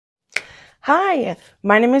Hi,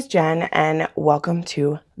 my name is Jen and welcome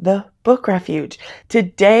to the Book Refuge.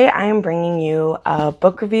 Today I am bringing you a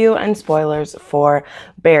book review and spoilers for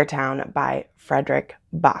Beartown by Fredrik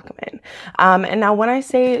Backman. And now when I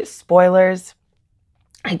say spoilers,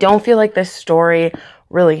 I don't feel like this story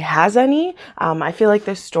really has any. I feel like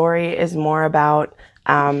this story is more about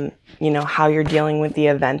how you're dealing with the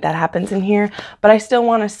event that happens in here. But I still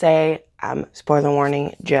want to say spoiler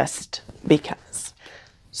warning just because.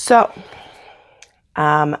 So,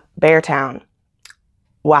 Beartown.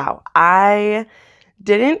 Wow. I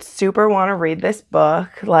didn't super want to read this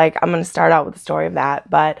book. Like, I'm going to start out with the story of that.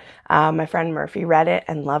 But my friend Murphy read it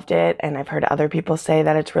and loved it. And I've heard other people say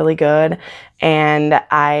that it's really good. And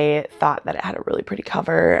I thought that it had a really pretty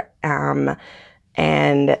cover. And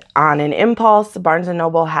on an impulse, Barnes &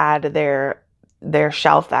 Noble had their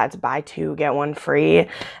shelf that's buy two, get one free.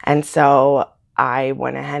 And so I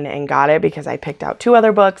went ahead and got it because I picked out two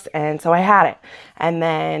other books, and so I had it. And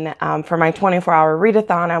then for my 24-hour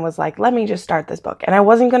readathon, I was like, let me just start this book. And I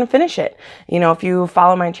wasn't going to finish it. You know, if you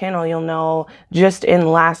follow my channel, you'll know just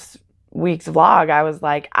in last week's vlog, I was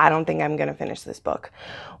like, I don't think I'm going to finish this book.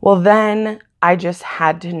 Well, then I just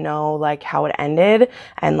had to know like how it ended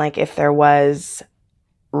and like if there was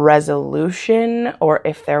resolution or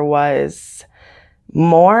if there was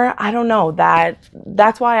more. I don't know.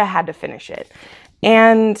 That's why I had to finish it.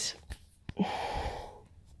 And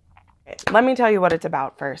let me tell you what it's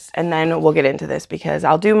about first, and then we'll get into this because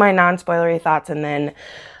I'll do my non-spoilery thoughts and then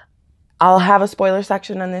I'll have a spoiler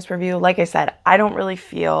section on this review. Like I said, I don't really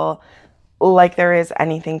feel like there is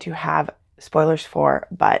anything to have spoilers for,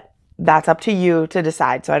 but that's up to you to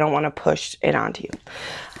decide, so I don't want to push it onto you.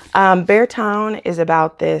 Beartown is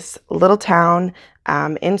about this little town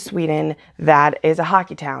in Sweden that is a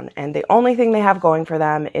hockey town, and the only thing they have going for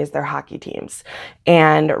them is their hockey teams.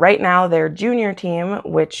 And right now their junior team,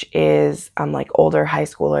 which is like older high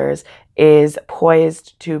schoolers, is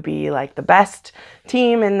poised to be like the best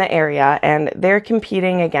team in the area, and they're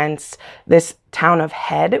competing against this town of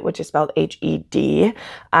Head, which is spelled H-E-D,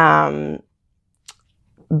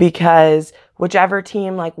 because whichever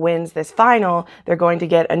team like wins this final, they're going to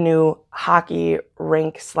get a new hockey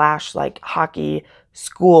rink / like hockey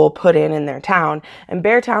school put in their town. And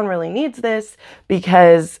Beartown really needs this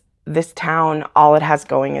because this town, all it has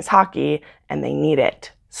going is hockey and they need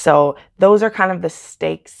it. So those are kind of the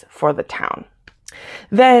stakes for the town.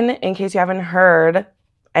 Then, in case you haven't heard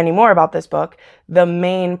any more about this book, the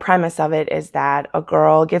main premise of it is that a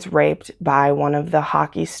girl gets raped by one of the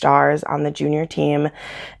hockey stars on the junior team,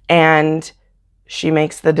 and she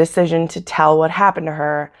makes the decision to tell what happened to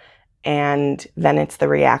her, and then it's the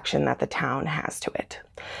reaction that the town has to it.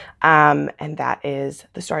 And that is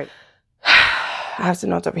the story. I have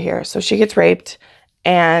some notes over here. So she gets raped,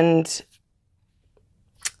 and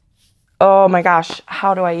oh my gosh,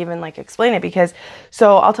 how do I even like explain it? Because,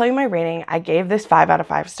 so I'll tell you my rating. I gave this 5 out of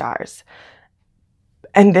 5 stars.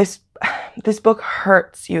 And this book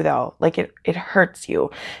hurts you though. Like it hurts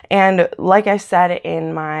you. And like I said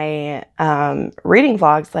in my reading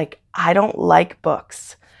vlogs, like I don't like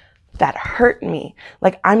books that hurt me.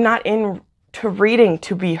 Like I'm not into reading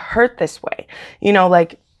to be hurt this way. You know,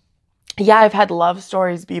 like, yeah, I've had love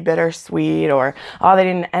stories be bittersweet, or, oh, they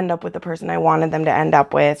didn't end up with the person I wanted them to end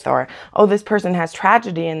up with, or, oh, this person has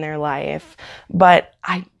tragedy in their life. But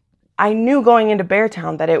I knew going into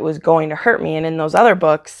Beartown that it was going to hurt me. And in those other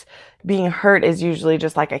books, being hurt is usually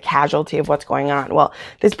just like a casualty of what's going on. Well,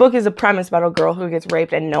 this book is a premise about a girl who gets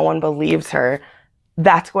raped and no one believes her.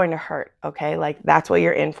 That's going to hurt, okay? Like, that's what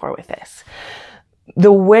you're in for with this.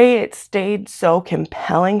 The way it stayed so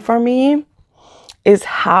compelling for me is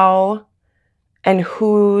how and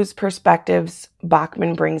whose perspectives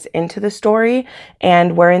Backman brings into the story,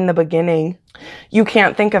 and where in the beginning you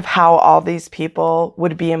can't think of how all these people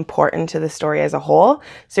would be important to the story as a whole.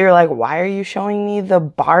 So you're like, why are you showing me the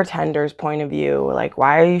bartender's point of view? Like,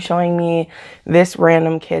 why are you showing me this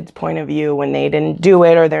random kid's point of view when they didn't do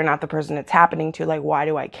it or they're not the person it's happening to? Like, why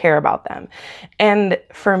do I care about them? And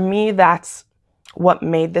for me, that's what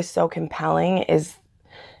made this so compelling, is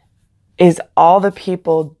all the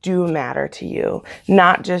people do matter to you,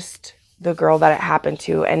 not just the girl that it happened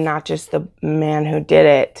to and not just the man who did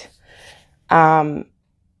it,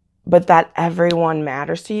 but that everyone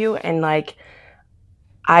matters to you. And like,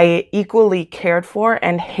 I equally cared for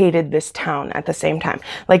and hated this town at the same time.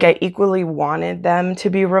 Like, I equally wanted them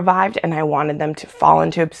to be revived and I wanted them to fall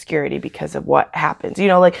into obscurity because of what happens. You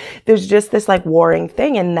know, like there's just this like warring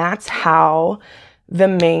thing, and that's how the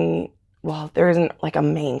main, well, there isn't like a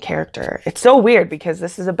main character. It's so weird because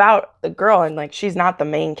this is about the girl and like she's not the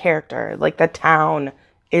main character. Like the town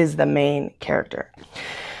is the main character.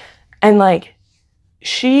 And like,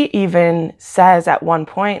 she even says at one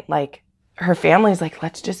point, like, her family's like,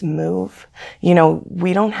 let's just move. You know,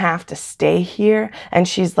 we don't have to stay here. And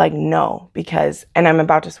she's like, no, because, and I'm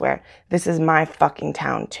about to swear, this is my fucking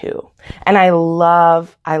town too. And I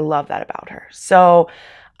love that about her. So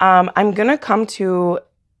I'm going to come to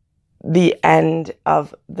the end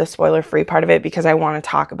of the spoiler-free part of it because I want to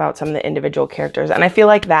talk about some of the individual characters. And I feel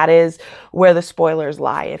like that is where the spoilers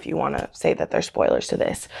lie, if you want to say that there's spoilers to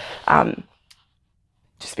this.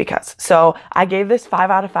 Just because. So I gave this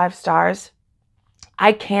 5 out of 5 stars.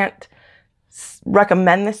 I can't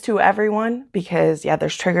recommend this to everyone because, yeah,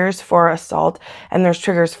 there's triggers for assault and there's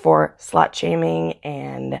triggers for slut shaming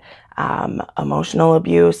and emotional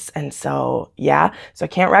abuse. And so, yeah, so I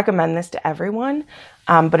can't recommend this to everyone.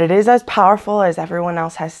 But it is as powerful as everyone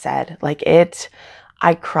else has said. Like,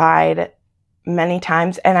 I cried many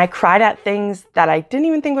times, and I cried at things that I didn't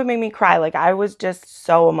even think would make me cry. Like, I was just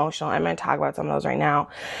so emotional. I'm going to talk about some of those right now.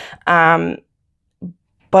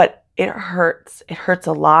 But it hurts. It hurts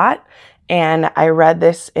a lot. And I read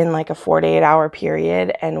this in like a 48 hour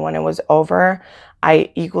period. And when it was over,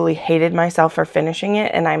 I equally hated myself for finishing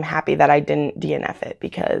it. And I'm happy that I didn't DNF it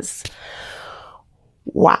because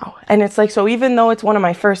wow. And it's like, so even though it's one of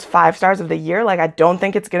my first 5 stars of the year, like, I don't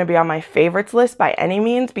think it's going to be on my favorites list by any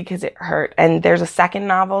means because it hurt. And there's a second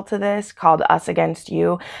novel to this called Us Against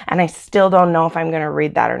You. And I still don't know if I'm going to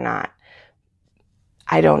read that or not.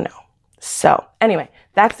 I don't know. So anyway,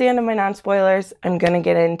 that's the end of my non-spoilers. I'm going to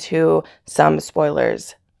get into some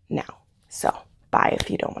spoilers now. So bye if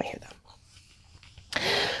you don't want to hear them.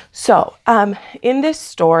 So, in this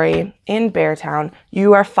story, in Beartown,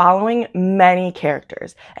 you are following many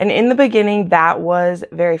characters. And in the beginning, that was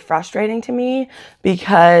very frustrating to me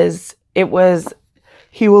because he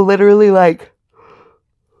will literally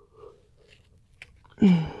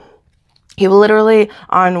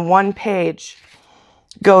on one page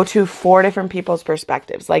go to 4 different people's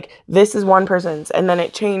perspectives. Like, this is one person's, and then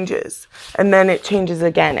it changes, and then it changes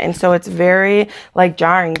again. And so it's very like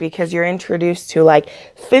jarring because you're introduced to like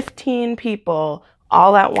 15 people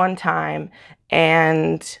all at one time.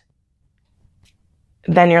 And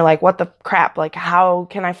then you're like, what the crap? Like, how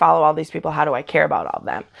can I follow all these people? How do I care about all of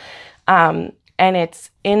them? And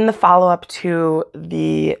it's in the follow-up to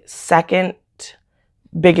the second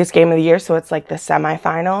biggest game of the year. So it's like the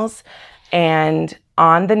semifinals. And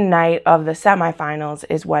on the night of the semifinals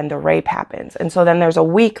is when the rape happens. And so then there's a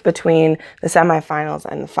week between the semifinals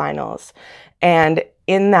and the finals. And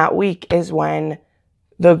in that week is when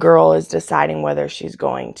the girl is deciding whether she's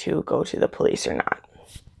going to go to the police or not.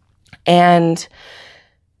 And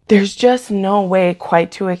there's just no way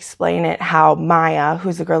quite to explain it how Maya,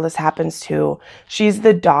 who's the girl this happens to, she's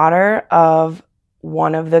the daughter of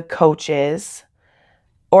one of the coaches.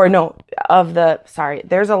 There's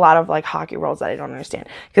a lot of like hockey roles that I don't understand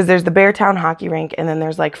because there's the Beartown hockey rink and then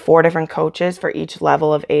there's like 4 different coaches for each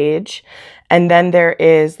level of age. And then there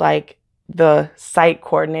is like the site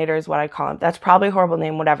coordinator is what I call him. That's probably a horrible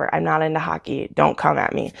name, whatever. I'm not into hockey. Don't come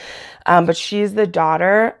at me. But she's the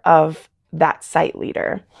daughter of that site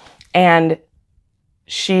leader. And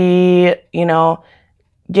she,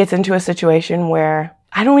 gets into a situation where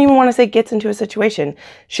I don't even want to say gets into a situation.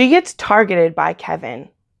 She gets targeted by Kevin.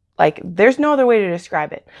 Like, there's no other way to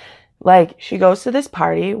describe it. Like, she goes to this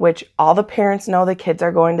party, which all the parents know the kids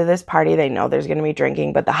are going to this party. They know there's going to be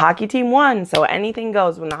drinking, but the hockey team won, so anything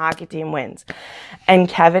goes when the hockey team wins. And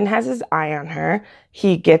Kevin has his eye on her.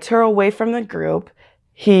 He gets her away from the group.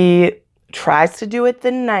 He tries to do it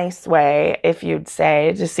the nice way, if you'd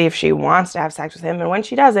say, to see if she wants to have sex with him. And when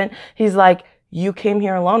she doesn't, he's like, you came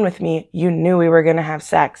here alone with me. You knew we were going to have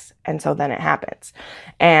sex. And so then it happens.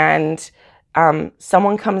 And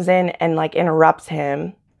someone comes in and like interrupts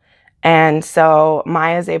him. And so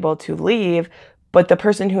Maya's able to leave, but the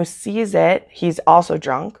person who sees it, he's also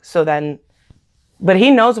drunk. So then, but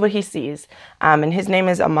he knows what he sees. And his name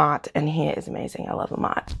is Amat, and he is amazing. I love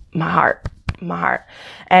Amat. My heart.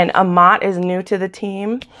 And Amat is new to the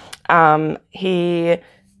team. He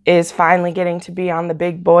is finally getting to be on the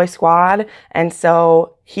big boy squad. And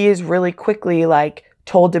so he is really quickly like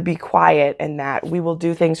told to be quiet and that we will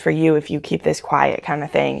do things for you if you keep this quiet kind of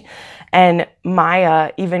thing. And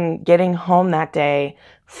Maya, even getting home that day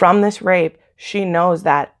from this rape, she knows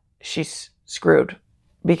that she's screwed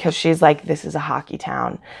because she's like, this is a hockey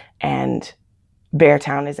town and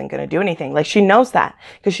Beartown isn't going to do anything. Like, she knows that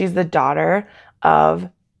because she's the daughter of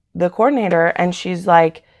the coordinator and she's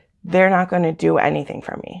like, they're not going to do anything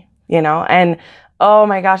for me, And oh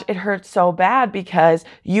my gosh, it hurts so bad because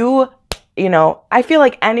I feel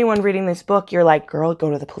like anyone reading this book, you're like, girl,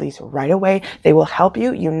 go to the police right away. They will help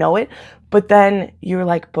you. You know it. But then you're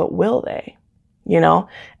like, but will they? You know?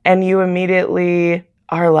 And you immediately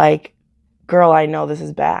are like, girl, I know this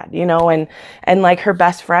is bad, you know? And like her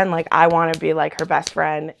best friend, like I want to be like her best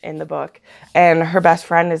friend in the book. And her best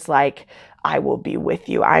friend is like, I will be with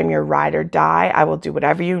you. I'm your ride or die. I will do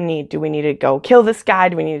whatever you need. Do we need to go kill this guy?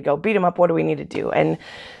 Do we need to go beat him up? What do we need to do? And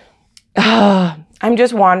I'm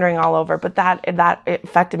just wandering all over. But that it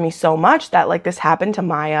affected me so much that like this happened to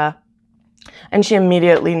Maya. And she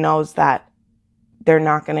immediately knows that they're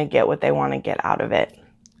not going to get what they want to get out of it.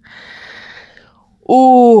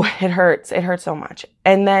 Ooh, it hurts. It hurts so much.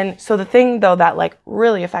 And then, so the thing though that like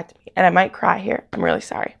really affected me, and I might cry here. I'm really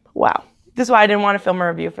sorry. Wow. This is why I didn't want to film a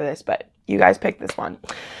review for this, but you guys picked this one.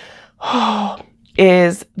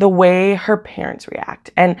 Is the way her parents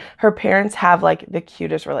react. And her parents have like the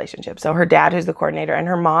cutest relationship. So her dad, who's the coordinator, and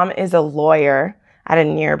her mom is a lawyer at a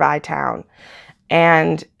nearby town.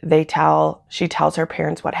 And she tells her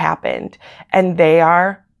parents what happened. And they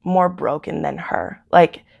are more broken than her.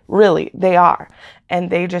 Like, really, they are. And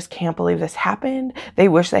they just can't believe this happened. They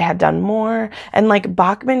wish they had done more. And like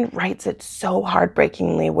Backman writes it so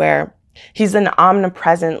heartbreakingly, where he's an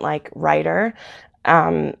omnipresent like writer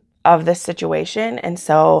of this situation. And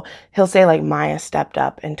so he'll say like Maya stepped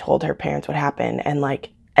up and told her parents what happened,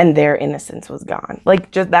 and their innocence was gone.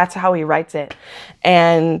 Like, just that's how he writes it.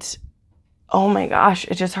 And oh my gosh,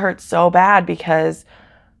 it just hurts so bad because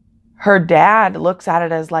her dad looks at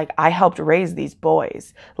it as like, I helped raise these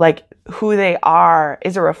boys. Like, who they are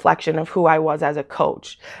is a reflection of who I was as a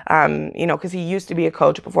coach. You know, because he used to be a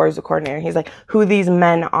coach before he was a coordinator. He's like, who these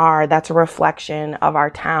men are, that's a reflection of our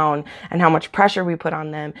town and how much pressure we put on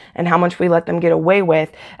them and how much we let them get away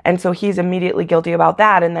with. And so he's immediately guilty about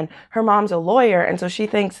that. And then her mom's a lawyer. And so she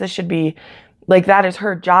thinks this should be like, that is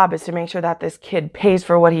her job, is to make sure that this kid pays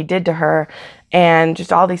for what he did to her and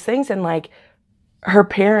just all these things. And like, her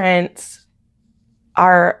parents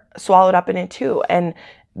are swallowed up in it too. And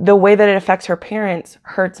the way that it affects her parents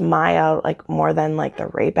hurts Maya like more than like the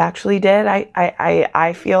rape actually did.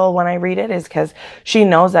 I feel when I read it, is because she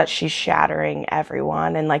knows that she's shattering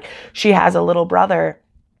everyone. And like, she has a little brother,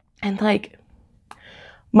 and like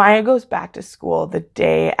Maya goes back to school the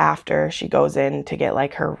day after she goes in to get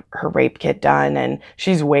like her rape kit done. And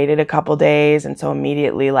she's waited a couple days. And so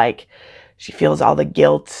immediately like, she feels all the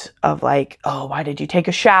guilt of like, oh, why did you take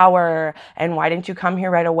a shower? And why didn't you come here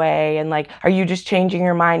right away? And like, are you just changing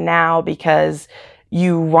your mind now because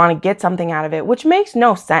you want to get something out of it? Which makes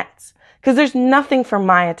no sense, because there's nothing for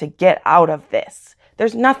Maya to get out of this.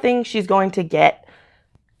 There's nothing she's going to get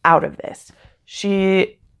out of this.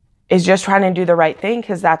 She is just trying to do the right thing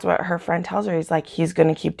because that's what her friend tells her. He's like, he's going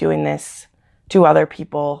to keep doing this to other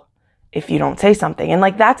people if you don't say something. And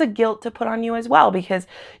like, that's a guilt to put on you as well, because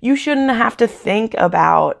you shouldn't have to think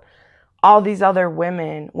about all these other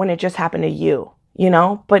women when it just happened to you, you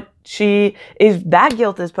know? But that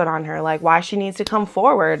guilt is put on her, like why she needs to come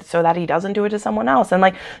forward so that he doesn't do it to someone else. And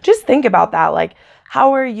like, just think about that. Like,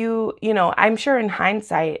 how are you, you know, I'm sure in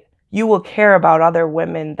hindsight, you will care about other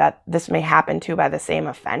women that this may happen to by the same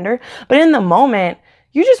offender. But in the moment,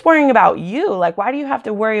 you're just worrying about you. Like, why do you have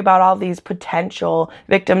to worry about all these potential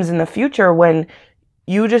victims in the future when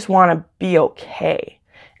you just want to be okay?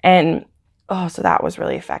 And, oh, so that was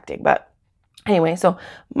really affecting. But anyway, so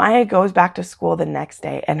Maya goes back to school the next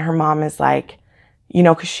day, and her mom is like, you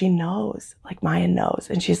know, because she knows, like Maya knows.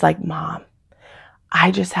 And she's like, Mom,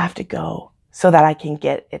 I just have to go so that I can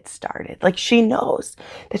get it started. Like, she knows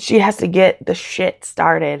that she has to get the shit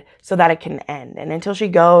started so that it can end. And until she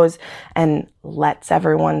goes and lets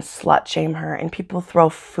everyone slut shame her, and people throw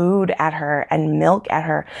food at her and milk at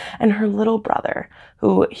her, and her little brother,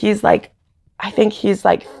 who he's like, I think he's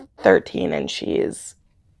like 13 and she's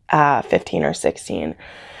 15 or 16.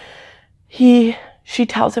 She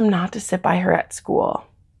tells him not to sit by her at school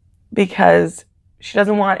because she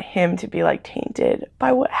doesn't want him to be like tainted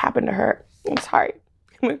by what happened to her. I'm sorry.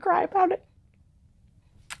 I'm going to cry about it.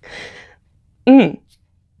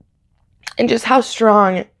 And just how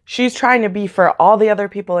strong she's trying to be for all the other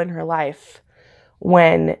people in her life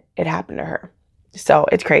when it happened to her. So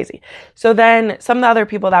it's crazy. So then some of the other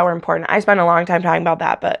people that were important, I spent a long time talking about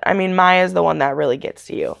that, but I mean, Maya's the one that really gets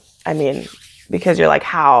to you. I mean, because you're like,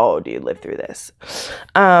 how do you live through this?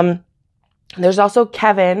 There's also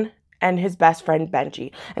Kevin and his best friend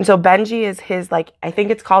Benji. And so Benji is his, like, I think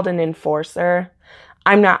it's called an enforcer.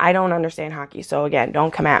 I don't understand hockey. So again, don't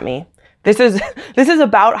come at me. This is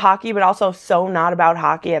about hockey, but also so not about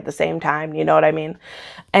hockey at the same time. You know what I mean?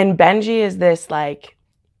 And Benji is this like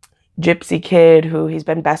gypsy kid who he's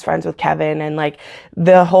been best friends with Kevin. And like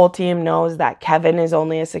the whole team knows that Kevin is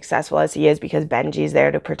only as successful as he is because Benji's there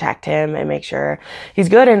to protect him and make sure he's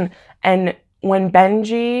good. And when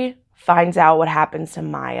Benji finds out what happens to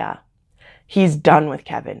Maya, he's done with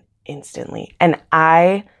Kevin instantly. And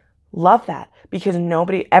I love that because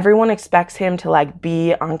everyone expects him to like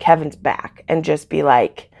be on Kevin's back and just be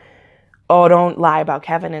like, oh, don't lie about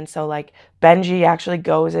Kevin. And so like Benji actually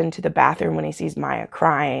goes into the bathroom when he sees Maya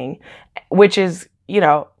crying, which is, you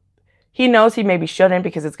know, he knows he maybe shouldn't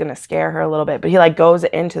because it's going to scare her a little bit, but he like goes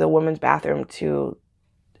into the women's bathroom to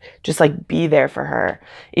just like be there for her,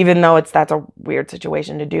 even though that's a weird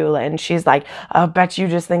situation to do. And she's like, I bet you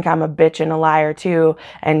just think I'm a bitch and a liar too.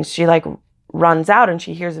 And she like runs out and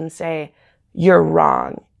she hears him say, you're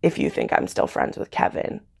wrong if you think I'm still friends with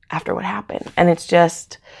Kevin after what happened. And it's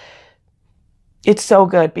so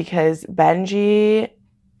good because Benji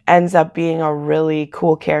ends up being a really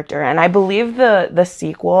cool character. And I believe the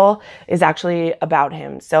sequel is actually about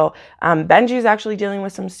him. So Benji's actually dealing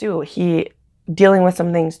with some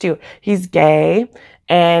things too. He's gay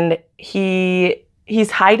and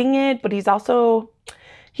he's hiding it, but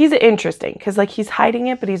he's interesting because like he's hiding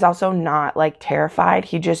it, but he's also not like terrified.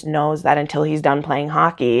 He just knows that until he's done playing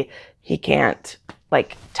hockey, he can't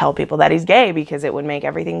like tell people that he's gay because it would make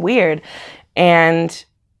everything weird. And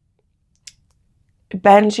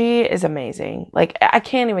Benji is amazing. Like, I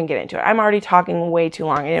can't even get into it. I'm already talking way too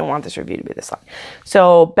long. I didn't want this review to be this long.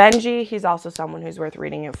 So Benji, he's also someone who's worth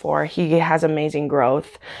reading it for. He has amazing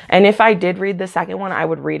growth. And if I did read the second one, I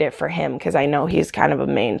would read it for him because I know he's kind of a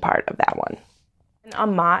main part of that one.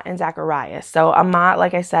 Amat and Zacharias. So Amat,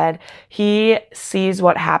 like I said, he sees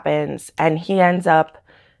what happens and he ends up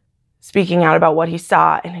speaking out about what he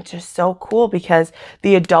saw. And it's just so cool because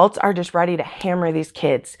the adults are just ready to hammer these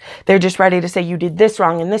kids. They're just ready to say, you did this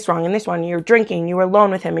wrong and this wrong and this one. You were drinking, you were alone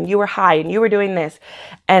with him and you were high and you were doing this.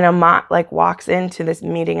 And Amat like walks into this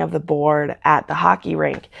meeting of the board at the hockey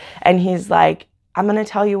rink. And he's like, I'm going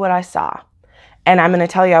to tell you what I saw. And I'm going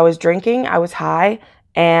to tell you I was drinking, I was high,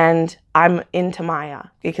 and I'm into Maya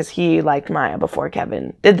because he liked Maya before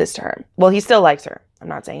Kevin did this to her. Well, he still likes her. I'm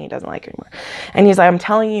not saying he doesn't like her anymore. And he's like, I'm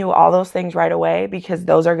telling you all those things right away because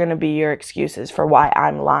those are going to be your excuses for why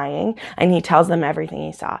I'm lying. And he tells them everything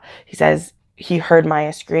he saw. He says he heard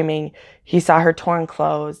Maya screaming. He saw her torn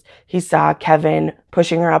clothes. He saw Kevin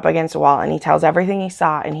pushing her up against a wall. And he tells everything he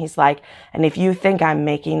saw. And he's like, and if you think I'm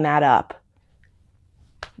making that up,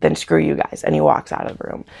 then screw you guys. And he walks out of the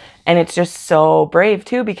room. And it's just so brave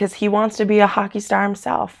too because he wants to be a hockey star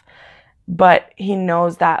himself. But he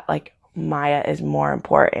knows that like Maya is more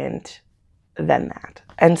important than that.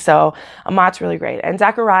 And so Amat's really great. And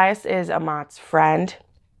Zacharias is Amat's friend.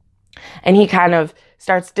 And he kind of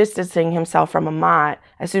starts distancing himself from Amat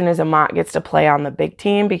as soon as Amat gets to play on the big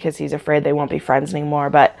team because he's afraid they won't be friends anymore.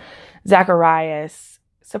 But Zacharias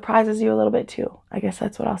surprises you a little bit too. I guess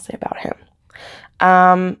that's what I'll say about him.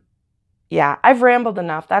 Yeah, I've rambled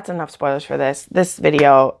enough. That's enough spoilers for this. This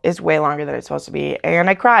video is way longer than it's supposed to be. And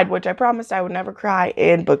I cried, which I promised I would never cry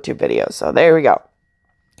in booktube videos. So there we go.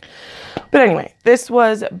 But anyway, this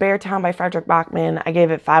was Beartown by Fredrik Backman. I gave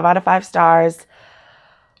it 5 out of 5 stars.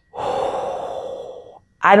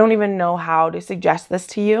 I don't even know how to suggest this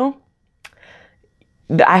to you.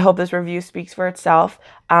 I hope this review speaks for itself.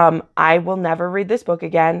 I will never read this book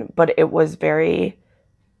again, but it was very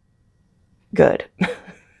good.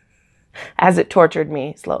 As it tortured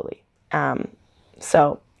me slowly.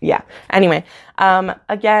 So yeah. Anyway,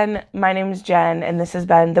 again, my name is Jen, and this has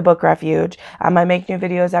been the Book Refuge. I make new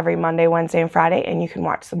videos every Monday, Wednesday, and Friday, and you can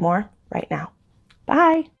watch some more right now.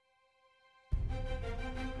 Bye.